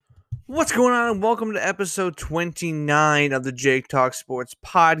What's going on, and welcome to episode 29 of the Jake Talk Sports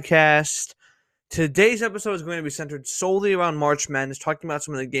podcast. Today's episode is going to be centered solely around March Madness, talking about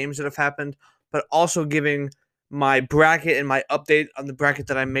some of the games that have happened, but also giving my bracket and my update on the bracket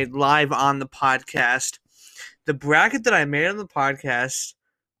that I made live on the podcast. The bracket that I made on the podcast,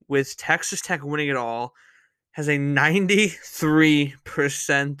 with Texas Tech winning it all, has a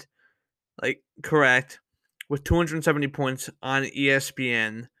 93% correct, with 270 points on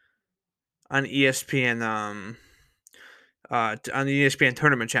ESPN. On the ESPN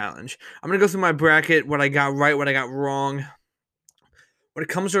Tournament Challenge. I'm going to go through my bracket, what I got right, what I got wrong. When it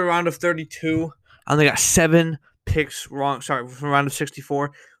comes to a round of 32, I only got 7 picks wrong. Sorry, from a round of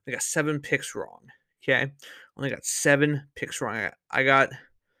 64, I got 7 picks wrong. Okay? Only got 7 picks wrong. I got,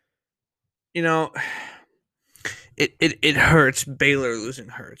 it hurts. Baylor losing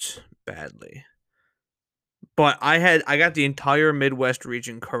hurts badly. But I got the entire Midwest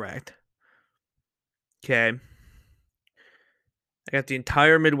region correct. Okay. I got the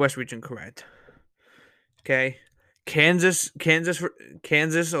entire Midwest region correct. Okay. Kansas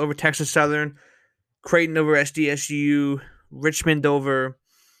over Texas Southern, Creighton over SDSU, Richmond over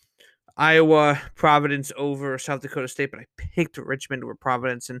Iowa, Providence over South Dakota State, but I picked Richmond over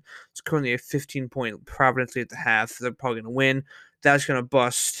Providence, and it's currently a 15-point Providence lead at the half. They're probably going to win. That's going to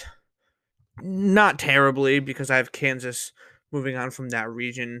bust not terribly because I have Kansas moving on from that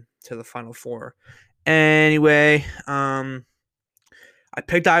region to the Final Four. Anyway, I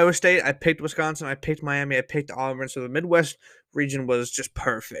picked Iowa State, I picked Wisconsin, I picked Miami, I picked Auburn, so the Midwest region was just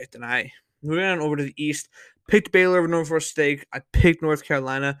perfect. And moving on over to the East, picked Baylor over Norfolk State, I picked North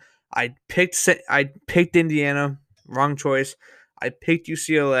Carolina, I picked Indiana, wrong choice, I picked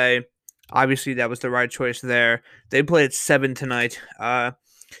UCLA, obviously that was the right choice there. They play at 7 tonight. I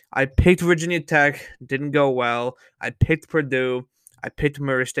picked Virginia Tech, didn't go well, I picked Purdue, I picked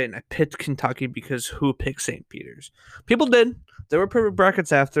Murray State, and I picked Kentucky because who picked St. Peter's? People did. There were perfect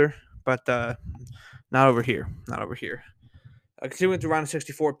brackets after, but not over here. Not over here. Continuing through round of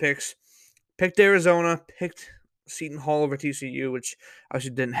 64 picks. Picked Arizona. Picked Seton Hall over TCU, which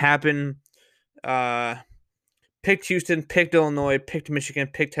obviously didn't happen. Picked Houston. Picked Illinois. Picked Michigan.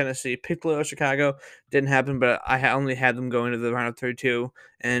 Picked Tennessee. Picked Loyola Chicago. Didn't happen, but I only had them going to the round of 32.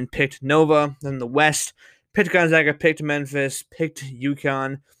 And picked Nova. Then the West. Picked Gonzaga, picked Memphis, picked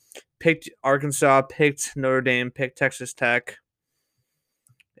UConn, picked Arkansas, picked Notre Dame, picked Texas Tech,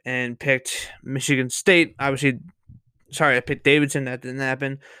 and picked Michigan State. I picked Davidson. That didn't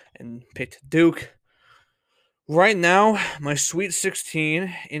happen. And picked Duke. Right now, my Sweet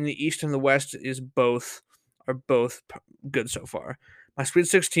 16 in the East and the West are both good so far. My Sweet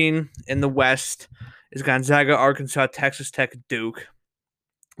 16 in the West is Gonzaga, Arkansas, Texas Tech, Duke.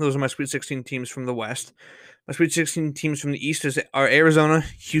 Those are my Sweet 16 teams from the West. My Sweet 16 teams from the East are Arizona,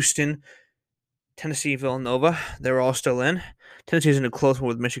 Houston, Tennessee, Villanova. They're all still in. Tennessee's in a close one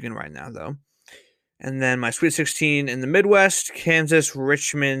with Michigan right now, though. And then my Sweet 16 in the Midwest, Kansas,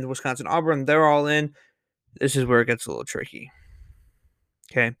 Richmond, Wisconsin, Auburn, they're all in. This is where it gets a little tricky.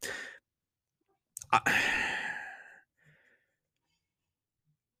 Okay.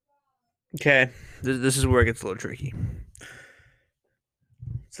 Okay. This is where it gets a little tricky.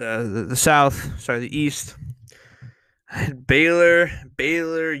 It's the East. Baylor,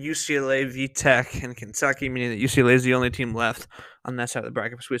 UCLA, VTech, and Kentucky, meaning that UCLA is the only team left on that side of the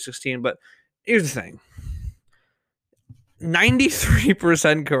bracket for Sweet 16. But here's the thing.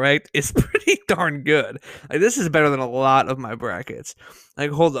 93% correct is pretty darn good. This is better than a lot of my brackets.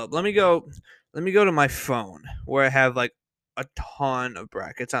 Hold up. Let me go to my phone where I have a ton of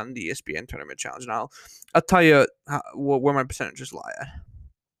brackets on the ESPN Tournament Challenge, and I'll tell you where my percentages lie at.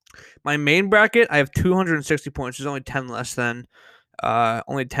 My main bracket, I have 260 points. There's only 10 less than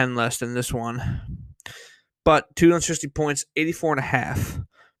this one. But 260 points, 84.5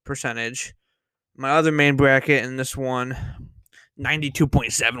 percentage. My other main bracket in this one,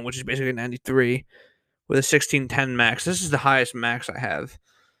 92.7, which is basically 93, with a 1610 max. This is the highest max I have.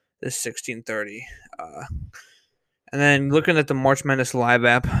 This 1630. And then looking at the March Madness live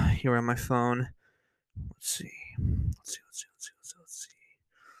app here on my phone. Let's see.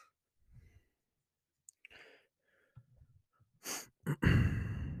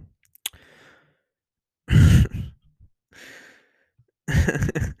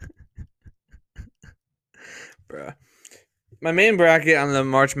 Bruh. My main bracket on the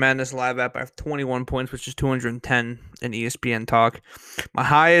March Madness live app, I have 21 points, which is 210 in ESPN Talk. My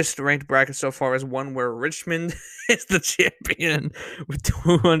highest ranked bracket so far is one where Richmond is the champion with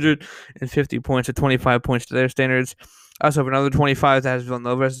 250 points at 25 points to their standards. I also have another 25 that has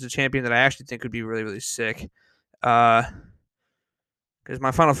Villanova as the champion that I actually think could be really, really sick. Because because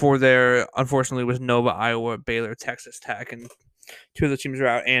my Final Four there, unfortunately, was Nova, Iowa, Baylor, Texas Tech, and two of the teams are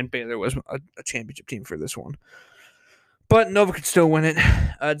out, and Baylor was a championship team for this one. But Nova could still win it.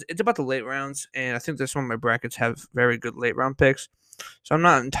 It's about the late rounds, and I think that some of my brackets have very good late round picks, so I'm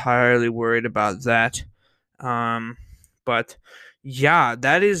not entirely worried about that. But yeah,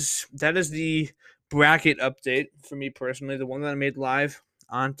 that is the bracket update for me personally, the one that I made live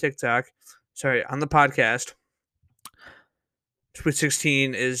on TikTok. Sorry, on the podcast. Sweet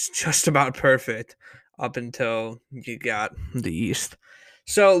 16 is just about perfect up until you got the East.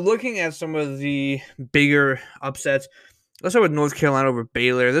 So looking at some of the bigger upsets, let's start with North Carolina over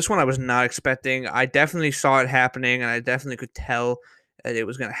Baylor. This one I was not expecting. I definitely saw it happening, and I definitely could tell that it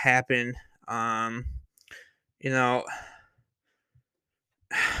was going to happen. You know,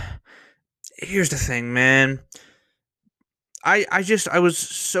 here's the thing, man. I was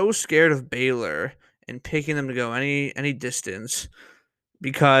so scared of Baylor and picking them to go any distance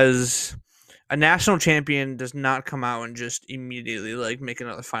because a national champion does not come out and just immediately like make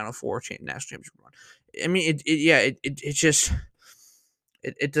another Final Four national championship run. I mean, it just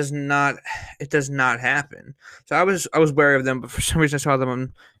it does not happen. So I was wary of them, but for some reason I saw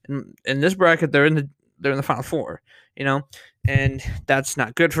them in this bracket. They're in the Final Four, and that's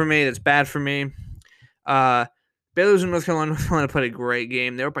not good for me. That's bad for me. Baylor's in North Carolina. North Carolina played a great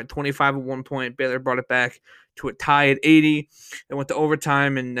game. They were up by 25 at one point. Baylor brought it back to a tie at 80. They went to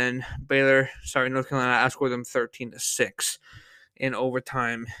overtime, and then North Carolina outscored them 13-6 in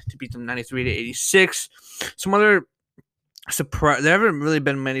overtime to beat them 93-86. Some other there haven't really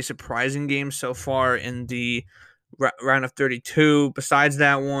been many surprising games so far in the round of 32. Besides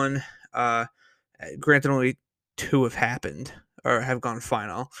that one, granted, only two have happened or have gone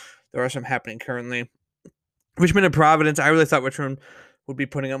final. There are some happening currently. Richmond and Providence, I really thought Richmond would be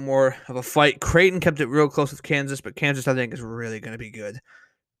putting up more of a fight. Creighton kept it real close with Kansas, but Kansas, I think, is really going to be good.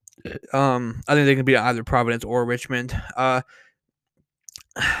 I think they can beat either Providence or Richmond. Murray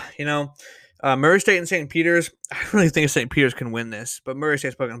State and St. Peter's, I really think St. Peter's can win this, but Murray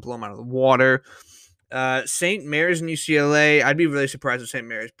State's probably going to blow them out of the water. St. Mary's and UCLA, I'd be really surprised if St.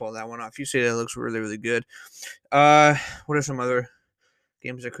 Mary's pulled that one off. UCLA looks really, really good. What are some other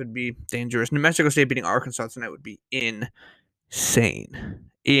games that could be dangerous? New Mexico State beating Arkansas tonight would be insane.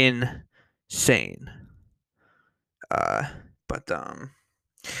 Yeah,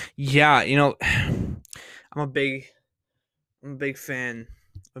 I'm a big fan.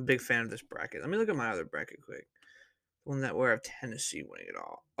 I'm a big fan of this bracket. Let me look at my other bracket quick. The one where I have Tennessee winning it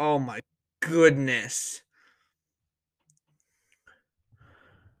all. Oh my goodness.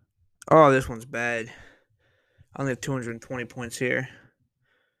 Oh, this one's bad. I only have 220 points here.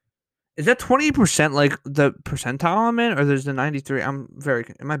 Is that 20% like the percentile I'm in, or there's the 93? Am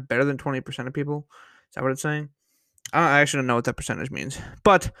I better than 20% of people? Is that what it's saying? I actually don't know what that percentage means.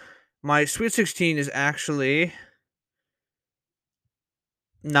 But my Sweet 16 is actually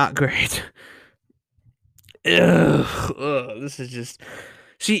not great. Ugh, this is just.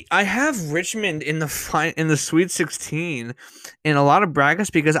 See, I have Richmond in the Sweet 16 in a lot of brackets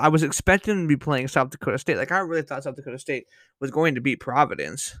because I was expecting them to be playing South Dakota State. Like I really thought South Dakota State was going to beat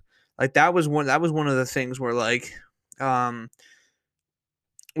Providence. Like that was one of the things where like where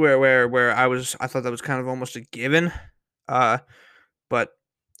I thought that was kind of almost a given. But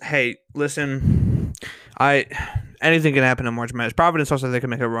hey, listen, anything can happen in March Madness. Providence also, they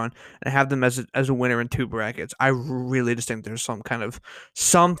can make a run and have them as a winner in two brackets. I really just think there's some kind of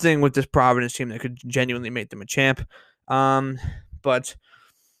something with this Providence team that could genuinely make them a champ. But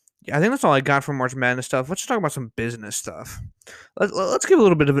yeah, I think that's all I got from March Madness stuff. Let's just talk about some business stuff. Let's give a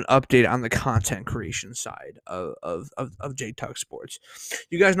little bit of an update on the content creation side of Jake Talk Sports.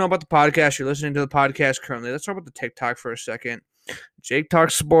 You guys know about the podcast. You're listening to the podcast currently. Let's talk about the TikTok for a second. Jake Talk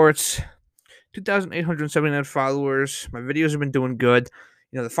Sports, 2,879 followers. My videos have been doing good.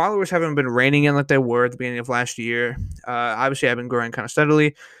 The followers haven't been reining in like they were at the beginning of last year. Obviously, I've been growing kind of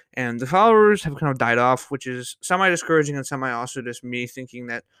steadily, and the followers have kind of died off, which is semi-discouraging and semi-also just me thinking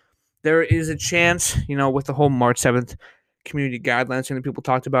that there is a chance, with the whole March 7th community guidelines thing that people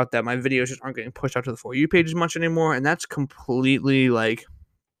talked about, that my videos just aren't getting pushed out to the For You page as much anymore, and that's completely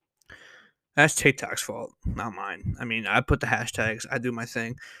that's TikTok's fault, not mine. I mean, I put the hashtags, I do my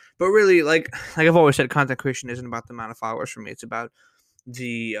thing. But really, like I've always said, content creation isn't about the amount of followers for me. It's about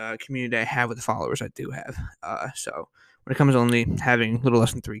the community I have with the followers I do have. So when it comes to only having a little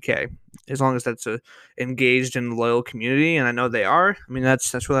less than 3K, as long as that's a engaged and loyal community, and I know they are, I mean,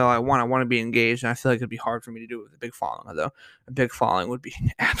 that's really all I want. I want to be engaged, and I feel like it'd be hard for me to do it with a big following, although a big following would be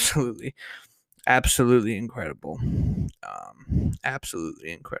absolutely incredible.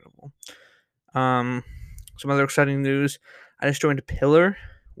 Absolutely incredible. Some other exciting news. I just joined Pillar,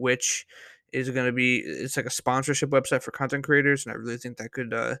 which is going to be it's like a sponsorship website for content creators, and I really think that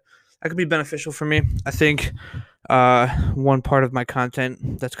could be beneficial for me. I think one part of my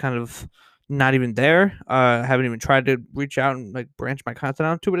content that's kind of not even there. I haven't even tried to reach out and like branch my content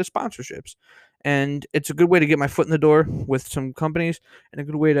out to it is sponsorships, and it's a good way to get my foot in the door with some companies, and a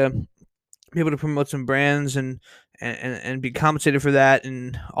good way to be able to promote some brands and be compensated for that,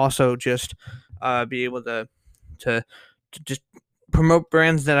 and also just be able to to just promote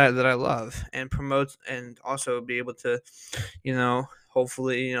brands that I love and promote and also be able to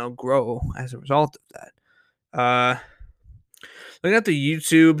hopefully grow as a result of that. Looking at the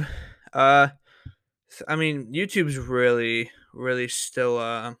YouTube, uh, I mean YouTube's really still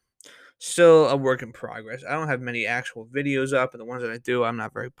a work in progress. I don't have many actual videos up, and the ones that I do, I'm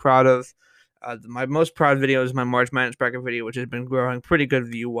not very proud of. My most proud video is my March Madness bracket video, which has been growing pretty good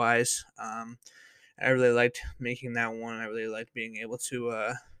view wise. I really liked making that one. I really liked being able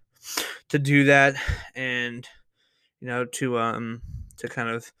to do that, and to kind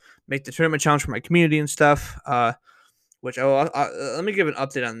of make the tournament challenge for my community and stuff. Which let me give an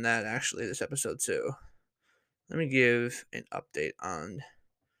update on that actually this episode too. Let me give an update on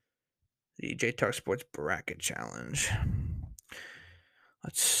the J Talk Sports Bracket Challenge.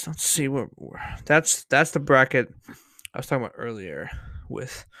 Let's see where that's the bracket I was talking about earlier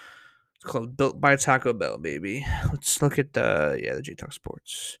with. It's called Built by Taco Bell, baby. Let's look at the J Talk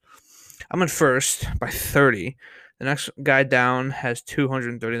Sports. I'm in first by 30. The next guy down has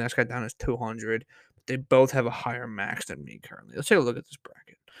 230. The next guy down has 200. They both have a higher max than me currently. Let's take a look at this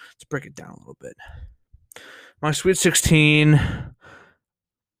bracket. Let's break it down a little bit. My Sweet 16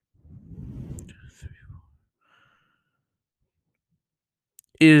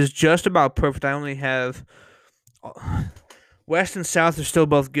 is just about perfect. I only have West and South are still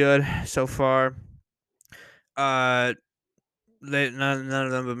both good so far. None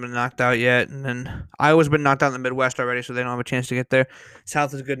of them have been knocked out yet, and then Iowa's been knocked out in the Midwest already, so they don't have a chance to get there.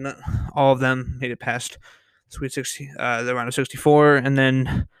 South is good. All of them made it past Sweet 16, the round of 64, and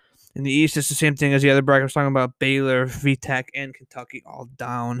then in the East, it's the same thing as the other bracket I was talking about. Baylor, VTech, and Kentucky all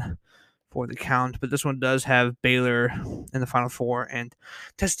down for the count, but this one does have Baylor in the Final Four and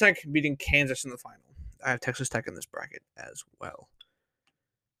Texas Tech beating Kansas in the final. I have Texas Tech in this bracket as well.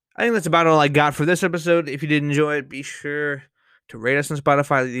 I think that's about all I got for this episode. If you did enjoy it, be sure to rate us on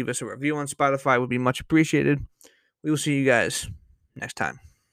Spotify, leave us a review on Spotify. It would be much appreciated. We will see you guys next time.